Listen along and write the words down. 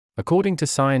According to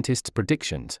scientists'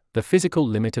 predictions, the physical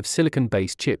limit of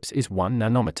silicon-based chips is 1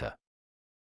 nanometer.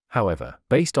 However,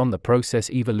 based on the process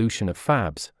evolution of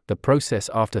fabs, the process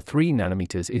after 3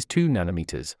 nanometers is 2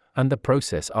 nanometers, and the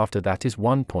process after that is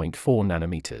 1.4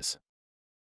 nanometers.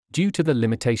 Due to the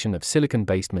limitation of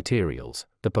silicon-based materials,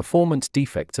 the performance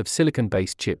defects of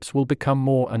silicon-based chips will become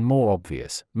more and more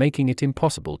obvious, making it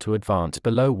impossible to advance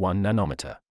below 1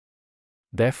 nanometer.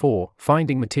 Therefore,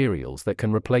 finding materials that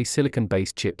can replace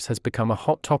silicon-based chips has become a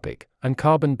hot topic, and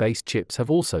carbon-based chips have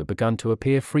also begun to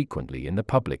appear frequently in the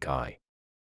public eye.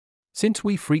 Since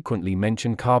we frequently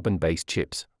mention carbon-based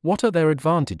chips, what are their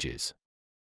advantages?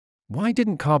 Why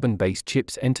didn't carbon-based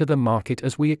chips enter the market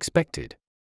as we expected?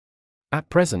 At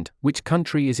present, which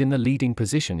country is in the leading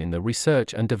position in the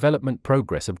research and development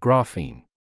progress of graphene?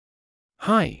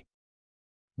 Hi!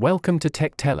 Welcome to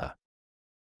TechTeller.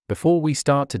 Before we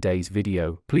start today's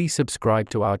video, please subscribe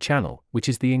to our channel, which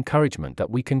is the encouragement that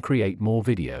we can create more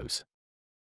videos.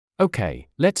 Okay,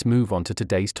 let's move on to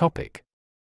today's topic.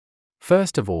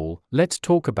 First of all, let's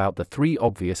talk about the 3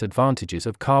 obvious advantages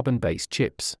of carbon-based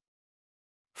chips.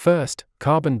 First,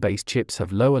 carbon-based chips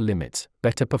have lower limits,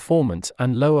 better performance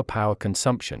and lower power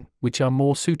consumption, which are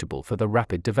more suitable for the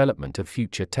rapid development of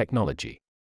future technology.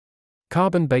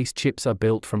 Carbon-based chips are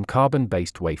built from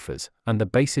carbon-based wafers, and the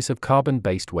basis of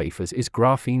carbon-based wafers is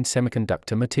graphene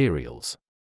semiconductor materials.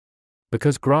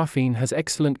 Because graphene has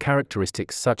excellent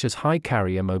characteristics such as high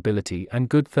carrier mobility and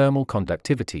good thermal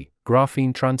conductivity,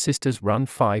 graphene transistors run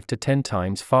 5 to 10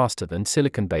 times faster than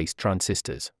silicon-based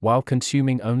transistors, while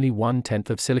consuming only 1/10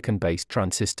 of silicon-based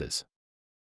transistors.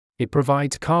 It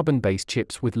provides carbon-based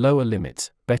chips with lower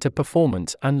limits, better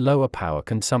performance and lower power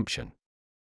consumption.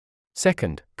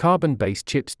 Second, carbon-based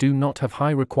chips do not have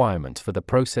high requirements for the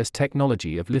process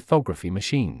technology of lithography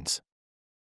machines.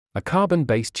 A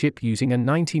carbon-based chip using a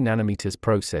 90 nanometers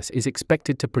process is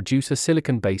expected to produce a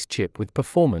silicon-based chip with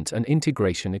performance and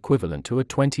integration equivalent to a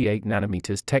 28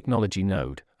 nanometers technology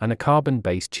node, and a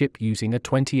carbon-based chip using a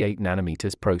 28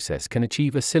 nanometers process can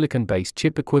achieve a silicon-based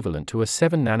chip equivalent to a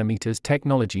 7 nanometers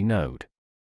technology node.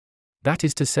 That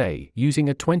is to say, using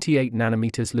a 28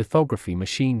 nanometers lithography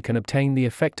machine can obtain the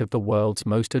effect of the world's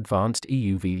most advanced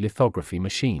EUV lithography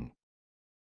machine.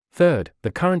 Third, the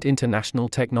current international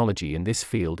technology in this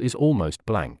field is almost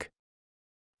blank.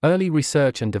 Early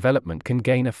research and development can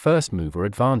gain a first-mover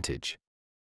advantage.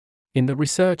 In the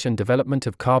research and development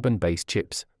of carbon-based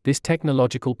chips, this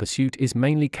technological pursuit is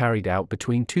mainly carried out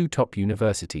between 2 top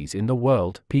universities in the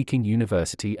world, Peking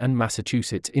University and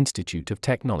Massachusetts Institute of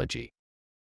Technology.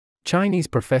 Chinese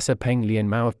professor Peng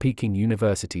Lianmao of Peking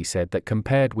University said that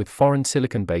compared with foreign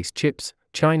silicon-based chips,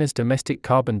 China's domestic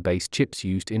carbon-based chips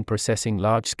used in processing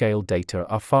large-scale data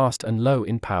are fast and low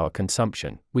in power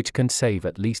consumption, which can save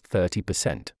at least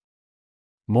 30%.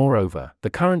 Moreover,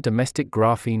 the current domestic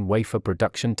graphene wafer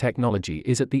production technology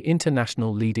is at the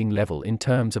international leading level in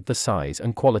terms of the size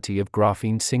and quality of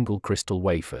graphene single-crystal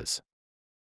wafers.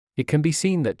 It can be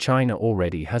seen that China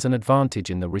already has an advantage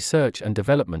in the research and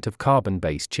development of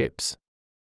carbon-based chips.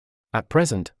 At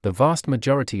present, the vast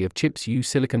majority of chips use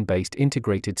silicon-based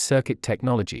integrated circuit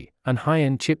technology, and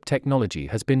high-end chip technology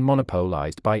has been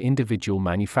monopolized by individual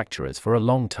manufacturers for a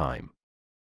long time.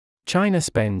 China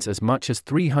spends as much as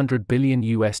 $300 billion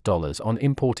on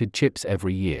imported chips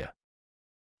every year.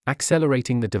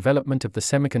 Accelerating the development of the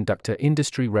semiconductor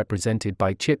industry represented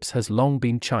by chips has long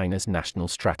been China's national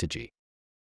strategy.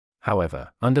 However,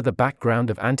 under the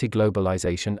background of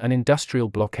anti-globalization and industrial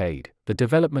blockade, the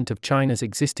development of China's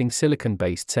existing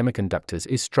silicon-based semiconductors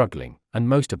is struggling, and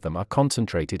most of them are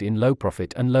concentrated in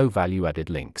low-profit and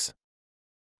low-value-added links.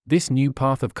 This new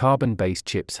path of carbon-based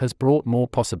chips has brought more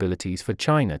possibilities for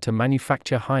China to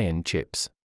manufacture high-end chips.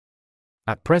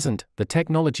 At present, the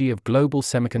technology of global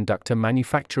semiconductor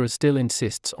manufacturers still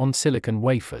insists on silicon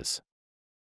wafers.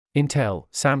 Intel,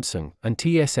 Samsung, and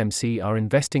TSMC are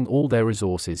investing all their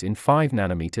resources in 5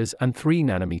 nanometers and 3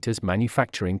 nanometers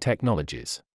manufacturing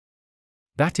technologies.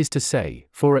 That is to say,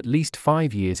 for at least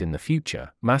 5 years in the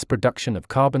future, mass production of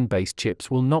carbon-based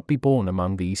chips will not be born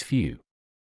among these few.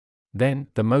 Then,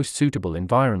 the most suitable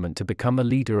environment to become a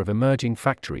leader of emerging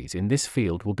factories in this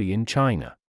field will be in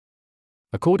China.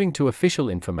 According to official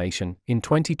information, in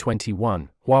 2021,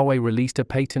 Huawei released a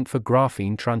patent for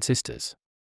graphene transistors.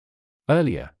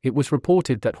 Earlier, it was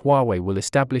reported that Huawei will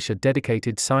establish a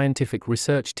dedicated scientific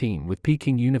research team with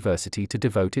Peking University to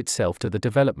devote itself to the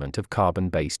development of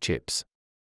carbon-based chips.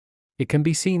 It can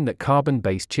be seen that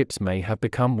carbon-based chips may have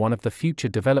become one of the future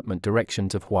development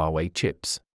directions of Huawei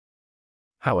chips.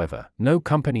 However, no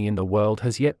company in the world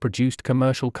has yet produced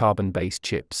commercial carbon-based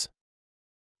chips.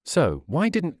 So, why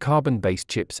didn't carbon-based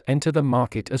chips enter the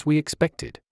market as we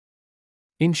expected?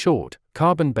 In short,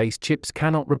 carbon-based chips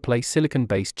cannot replace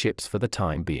silicon-based chips for the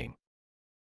time being.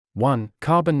 1.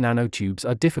 Carbon nanotubes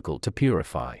are difficult to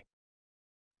purify.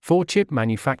 For chip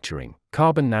manufacturing,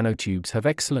 carbon nanotubes have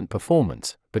excellent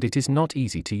performance, but it is not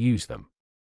easy to use them.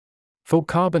 For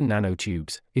carbon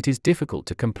nanotubes, it is difficult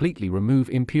to completely remove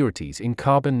impurities in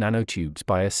carbon nanotubes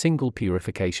by a single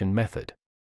purification method.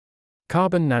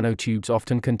 Carbon nanotubes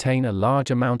often contain a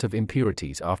large amount of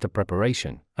impurities after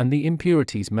preparation, and the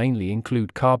impurities mainly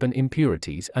include carbon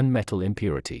impurities and metal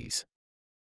impurities.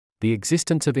 The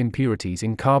existence of impurities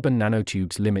in carbon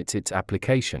nanotubes limits its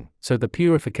application, so the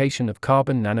purification of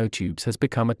carbon nanotubes has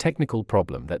become a technical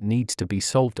problem that needs to be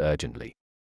solved urgently.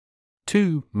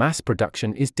 2. Mass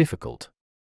production is difficult.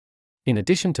 In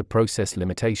addition to process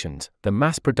limitations, the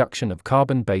mass production of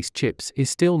carbon-based chips is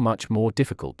still much more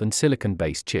difficult than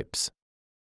silicon-based chips.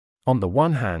 On the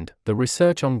one hand, the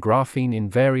research on graphene in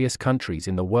various countries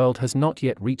in the world has not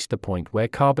yet reached the point where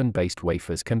carbon-based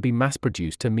wafers can be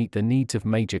mass-produced to meet the needs of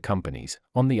major companies.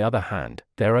 On the other hand,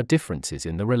 there are differences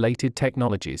in the related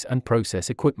technologies and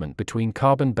process equipment between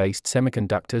carbon-based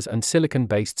semiconductors and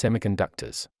silicon-based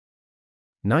semiconductors.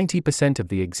 90% of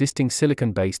the existing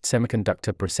silicon-based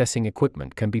semiconductor processing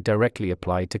equipment can be directly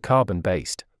applied to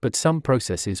carbon-based, but some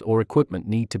processes or equipment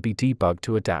need to be debugged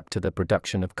to adapt to the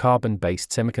production of carbon-based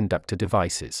semiconductor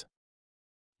devices.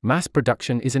 Mass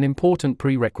production is an important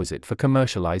prerequisite for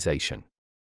commercialization.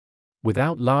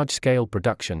 Without large-scale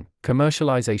production,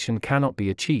 commercialization cannot be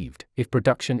achieved. If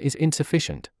production is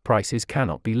insufficient, prices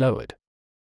cannot be lowered.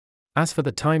 As for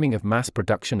the timing of mass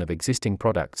production of existing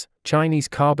products, Chinese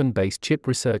carbon-based chip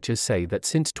researchers say that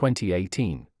since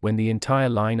 2018, when the entire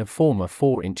line of former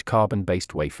 4-inch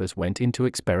carbon-based wafers went into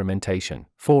experimentation,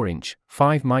 4-inch,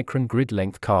 5-micron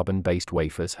grid-length carbon-based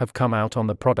wafers have come out on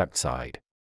the product side.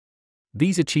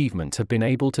 These achievements have been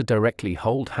able to directly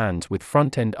hold hands with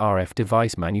front-end RF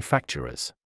device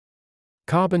manufacturers.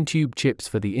 Carbon tube chips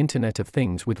for the Internet of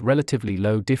Things with relatively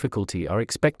low difficulty are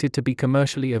expected to be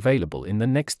commercially available in the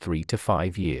next 3 to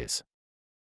 5 years.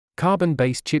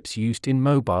 Carbon-based chips used in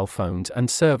mobile phones and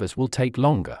servers will take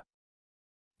longer.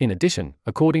 In addition,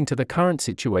 according to the current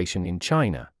situation in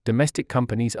China, domestic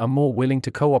companies are more willing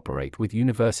to cooperate with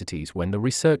universities when the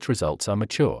research results are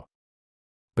mature.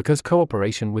 Because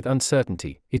cooperation with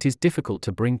uncertainty, it is difficult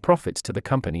to bring profits to the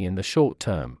company in the short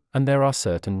term, and there are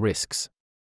certain risks.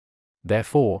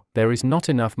 Therefore, there is not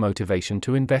enough motivation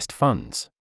to invest funds.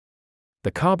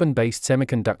 The carbon-based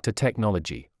semiconductor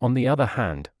technology, on the other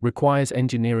hand, requires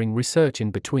engineering research in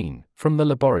between, from the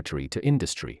laboratory to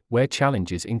industry, where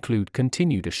challenges include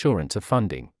continued assurance of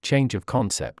funding, change of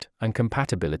concept, and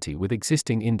compatibility with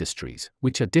existing industries,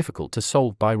 which are difficult to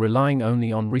solve by relying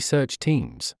only on research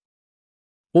teams.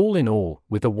 All in all,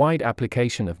 with the wide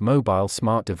application of mobile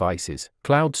smart devices,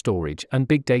 cloud storage, and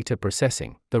big data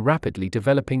processing, the rapidly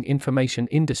developing information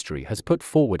industry has put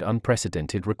forward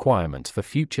unprecedented requirements for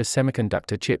future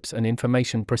semiconductor chips and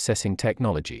information processing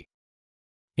technology.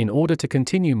 In order to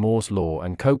continue Moore's law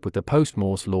and cope with the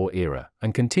post-Moore's law era,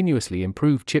 and continuously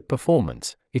improve chip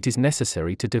performance, it is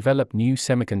necessary to develop new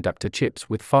semiconductor chips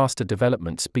with faster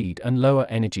development speed and lower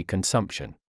energy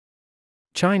consumption.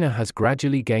 China has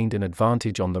gradually gained an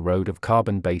advantage on the road of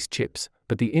carbon-based chips,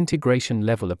 but the integration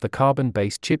level of the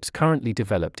carbon-based chips currently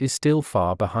developed is still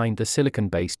far behind the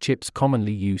silicon-based chips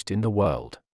commonly used in the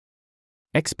world.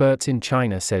 Experts in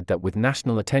China said that with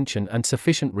national attention and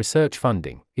sufficient research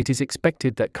funding, it is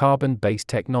expected that carbon-based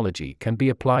technology can be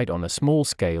applied on a small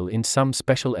scale in some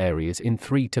special areas in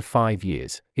 3 to 5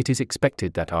 years. It is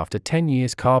expected that after 10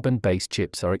 years carbon-based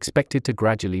chips are expected to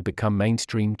gradually become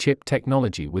mainstream chip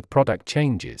technology with product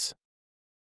changes.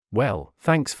 Well,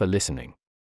 thanks for listening.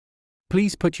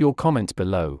 Please put your comments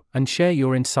below and share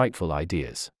your insightful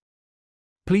ideas.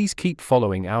 Please keep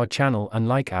following our channel and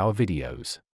like our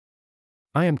videos.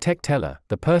 I am Tech Teller,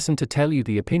 the person to tell you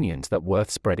the opinions that worth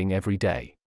spreading every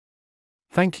day.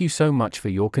 Thank you so much for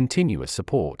your continuous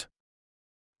support.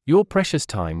 Your precious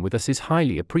time with us is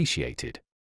highly appreciated.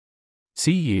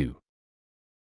 See you.